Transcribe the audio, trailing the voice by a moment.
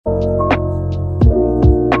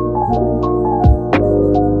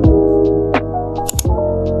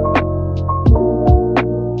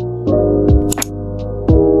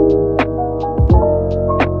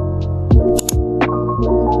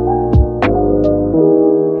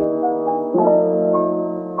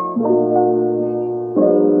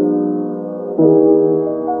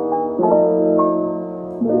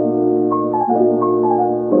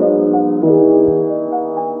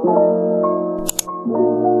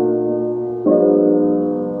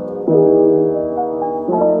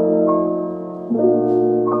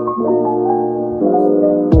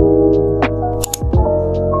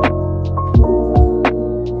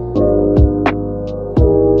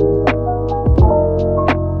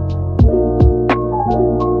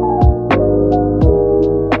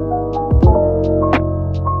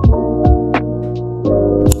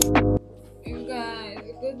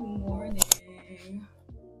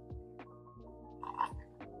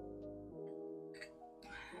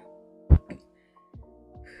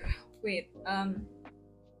Wait,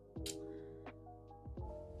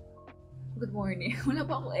 good morning. Wala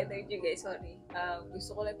pa akong energy, guys. Sorry.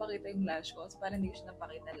 Gusto ko lang pakita yung lash ko kasi parang hindi ko siya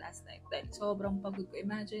napakita last night dahil sobrang pagod ko.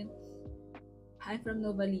 Imagine, hi from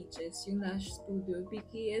Novaliches, yung Lash Studio,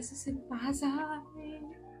 BKS is in Pasay.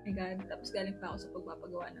 Oh my God. Tapos galing pa ako sa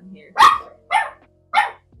pagpapagawa ng hair.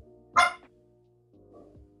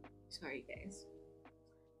 Sorry, guys.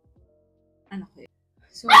 Ano ko yun?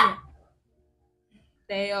 So, yeah.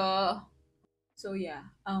 Theo. So, yeah.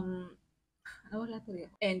 Wala tuloy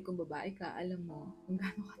ako. And kung babae ka, alam mo kung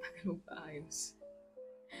gaano katagal magpaayos.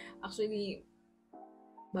 Actually,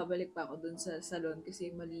 babalik pa ako dun sa salon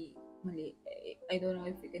kasi mali. I don't know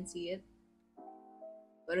if you can see it.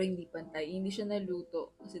 Pero hindi pantay. Hindi siya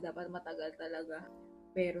naluto kasi dapat matagal talaga.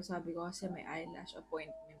 Pero sabi ko kasi may eyelash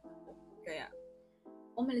appointment ako. Kaya,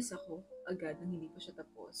 umalis ako agad nang hindi pa siya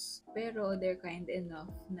tapos. Pero they're kind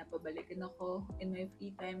enough na pabalikin ako in my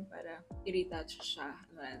free time para i-retouch siya.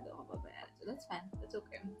 Wala na ako pabayaan. So that's fine. That's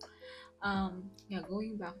okay. Yeah,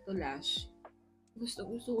 going back to lash. Gusto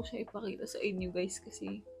ko siya ipakita sa inyo guys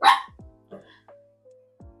kasi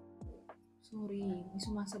sorry, may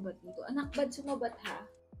sumasabat dito. Anak, bad sumabat ha?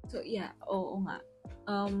 So yeah, oo nga.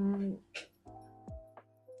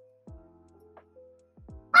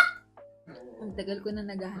 Ang tagal ko na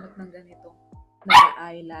naghahanap ng ganito.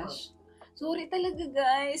 Naka-eyelash. Sorry talaga,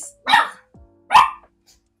 guys.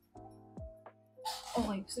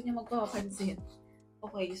 Okay, gusto niya magpapansin.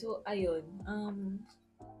 Okay, so, ayun. Ang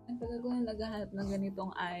tagal ko na naghahanap ng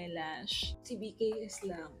ganitong eyelash. Si BKS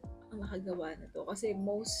lang ang nakagawa na to. Kasi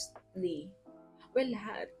mostly, well,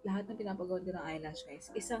 lahat ng pinapagawa ko ng eyelash,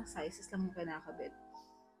 guys, isang sizes lang yung pinakabit.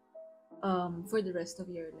 For the rest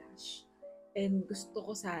of your lash. And gusto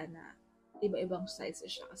ko sana iba-ibang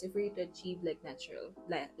sizes siya. Kasi for you to achieve like natural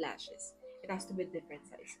lashes, it has to be different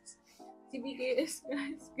sizes. Si BKS,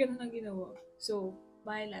 guys, ganun ang ginawa. So,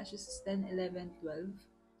 my lashes is 10, 11, 12.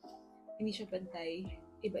 Hindi siya pantay.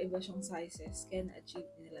 Iba-iba siyang sizes. Kaya na-achieve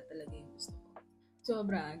nila talaga yung gusto ko.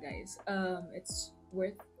 Sobra, guys. It's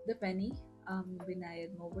worth the penny.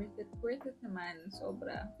 Binayad mo. Worth it naman.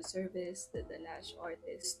 Sobra. The service, the lash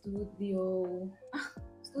artist, studio.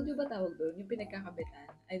 Studio ba tawag doon? Yung pinagkakabitan.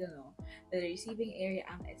 I don't know. The receiving area,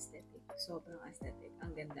 ang aesthetic. Sobrang aesthetic.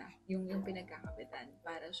 Ang ganda. Yung pinagkakabitan.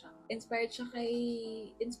 Para siyang, inspired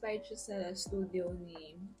siya sa studio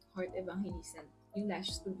ni Heart Evangelista. Yung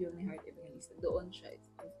lash studio ni Heart Evangelista. Doon siya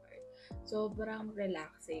inspired. Sobrang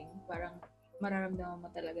relaxing. Parang mararamdaman mo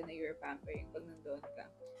talaga na you're pampering pag nandoon ka.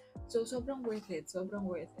 So, sobrang worth it,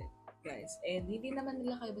 guys. And hindi naman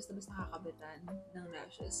nila kayo basta-basta kakabitan ng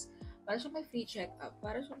lashes. Para siya may free check-up.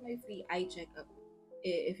 Para siya may free eye check-up,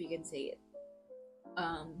 if you can say it.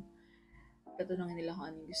 Tatanungin nila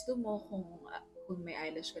kung anong gusto mo, kung may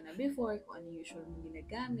eyelash ka na before, kung ano usual mong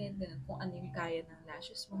ginagamit, kung ano yung kaya ng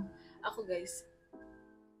lashes mo. Ako, guys,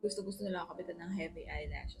 gusto nila ako kabitan ng heavy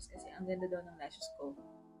eyelashes kasi ang ganda daw ng lashes ko.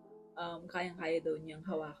 Kayang-kaya daw niyang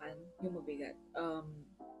hawakan yung mabigat.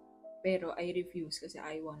 Pero I refuse kasi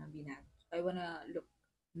I wanna look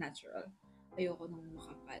natural. Ayoko nung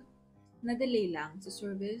makapal. Na-delay lang sa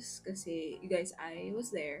service kasi, you guys, I was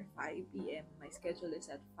there 5 p.m. My schedule is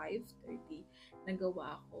at 5:30.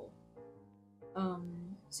 Nagawa ako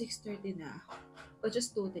 6:30 na. But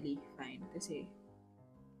just totally fine kasi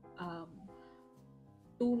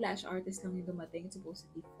 2 lash artists lang yung dumating.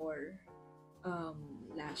 Supposedly 4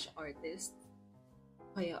 lash artists.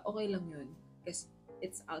 Kaya okay lang yun kasi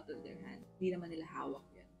it's out of their hand. Hindi naman nila hawak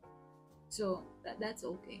yun. So, that's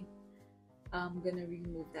okay. I'm gonna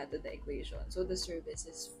remove that to the equation. So, the service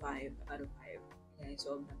is 5 out of 5. Okay,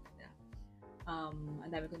 so, ang ganda. Ang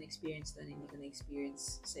dami ko na-experience doon. Hindi ko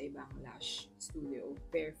na-experience sa ibang lash studio.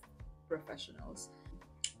 Very professionals.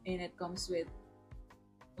 And it comes with,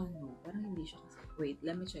 parang hindi siya kasi. Wait,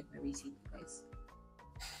 let me check my receipt, guys.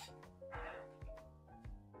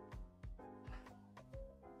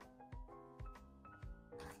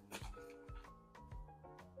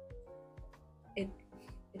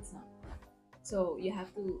 It's not. So you have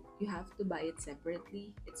to buy it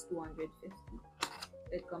separately. It's 250.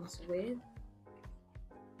 It comes with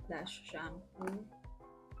lash shampoo,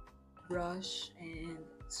 brush, and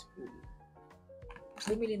spoon.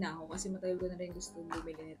 Bumili na ako kasi matagal ko na rin gusto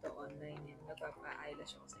bumili nito online.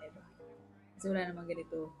 Nagpapa-eyelash ako sa iba. Kasi wala namang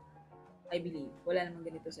ganito, I believe, wala namang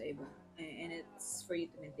ganito sa iba. And it's for you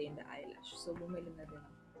to maintain the eyelash. So bumili na din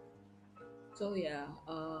ako. So yeah,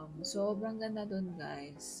 sobrang ganda dun,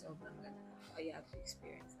 guys. Sobrang ganda. I have to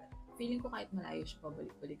experience that. Feeling ko kahit malayo siya,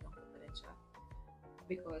 pabalik-balikan ko pa rin siya.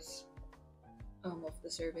 Because of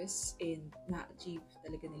the service and na-achieve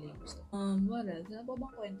talaga nila yung gusto. Wala. Ano pa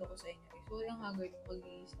bang kwento ko sa inyo? So, yung haggard ko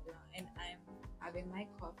pag-iisip lang and I'm having my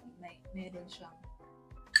coffee. Meron siyang,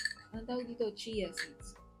 ano tawag dito? Chia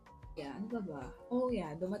seeds. Yeah, ano ba? Oh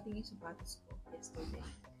yeah, dumating yung sapatos ko yesterday.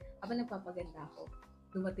 Habang nagpapaganda ako,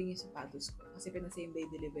 dumating yung sapatos ko kasi pina-same day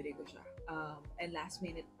delivery ko siya. And last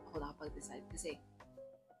minute ako nakapag-decide kasi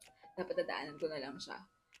dapat dadaanan ko na lang siya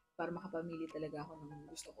para makapamili talaga ako ng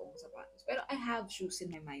gusto kong sapatos. Pero I have shoes in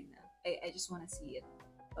my mind na. I just wanna see it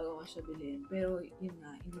bago ko siya bilhin. Pero yun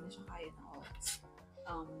nga, hindi na siya kaya ng oras.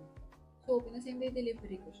 So, pina-same day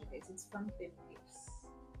delivery ko siya guys. It's from BKS.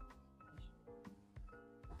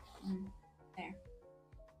 There.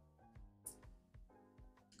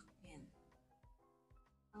 Ayan.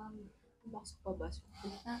 Box ko pa ba?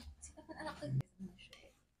 Sino pa anak ko?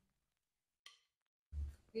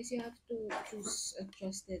 Guys, you have to choose a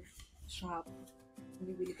trusted shop.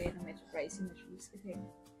 Bibili kayo ng medyo pricey na shoes kasi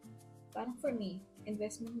parang for me,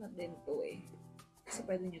 investment na din to eh. Kasi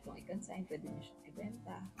pwede nyo itong i-consign, pwede nyo siyang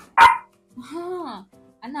ibenta. Aha!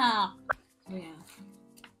 Anak! So yeah.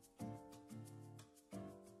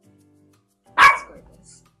 Let's score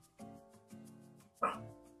this.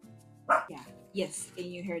 Yeah. Yes, and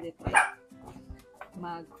you heard it right.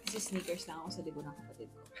 Mag-sneakers lang ako sa libo ng kapatid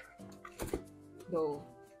ko. Though,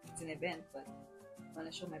 it's an event, but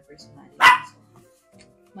wanna show my personality. So,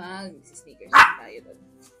 mag-sneakers lang tayo doon.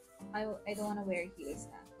 I don't wanna wear heels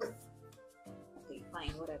na. Okay,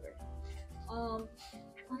 fine, whatever.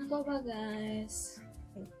 Ano ba guys?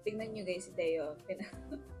 Tignan nyo guys si Theo.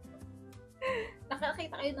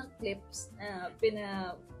 Nakakita kayo ng clips na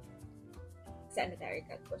sanitary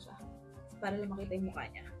cut ko siya. Para lang makita yung mukha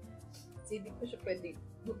niya. Kasi hindi ko siya pwede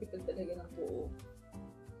gupitan talaga ng buo.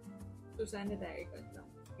 So, sanitary cut lang.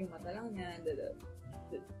 Yung mata lang niya,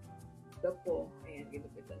 the po, ayan,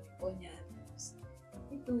 ginupitan yung po niya.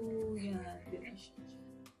 Ito, yan, dinasya siya.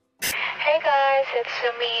 Hey guys, it's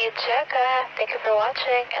me, Jeka. Thank you for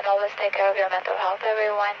watching and always take care of your mental health,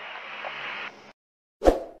 everyone.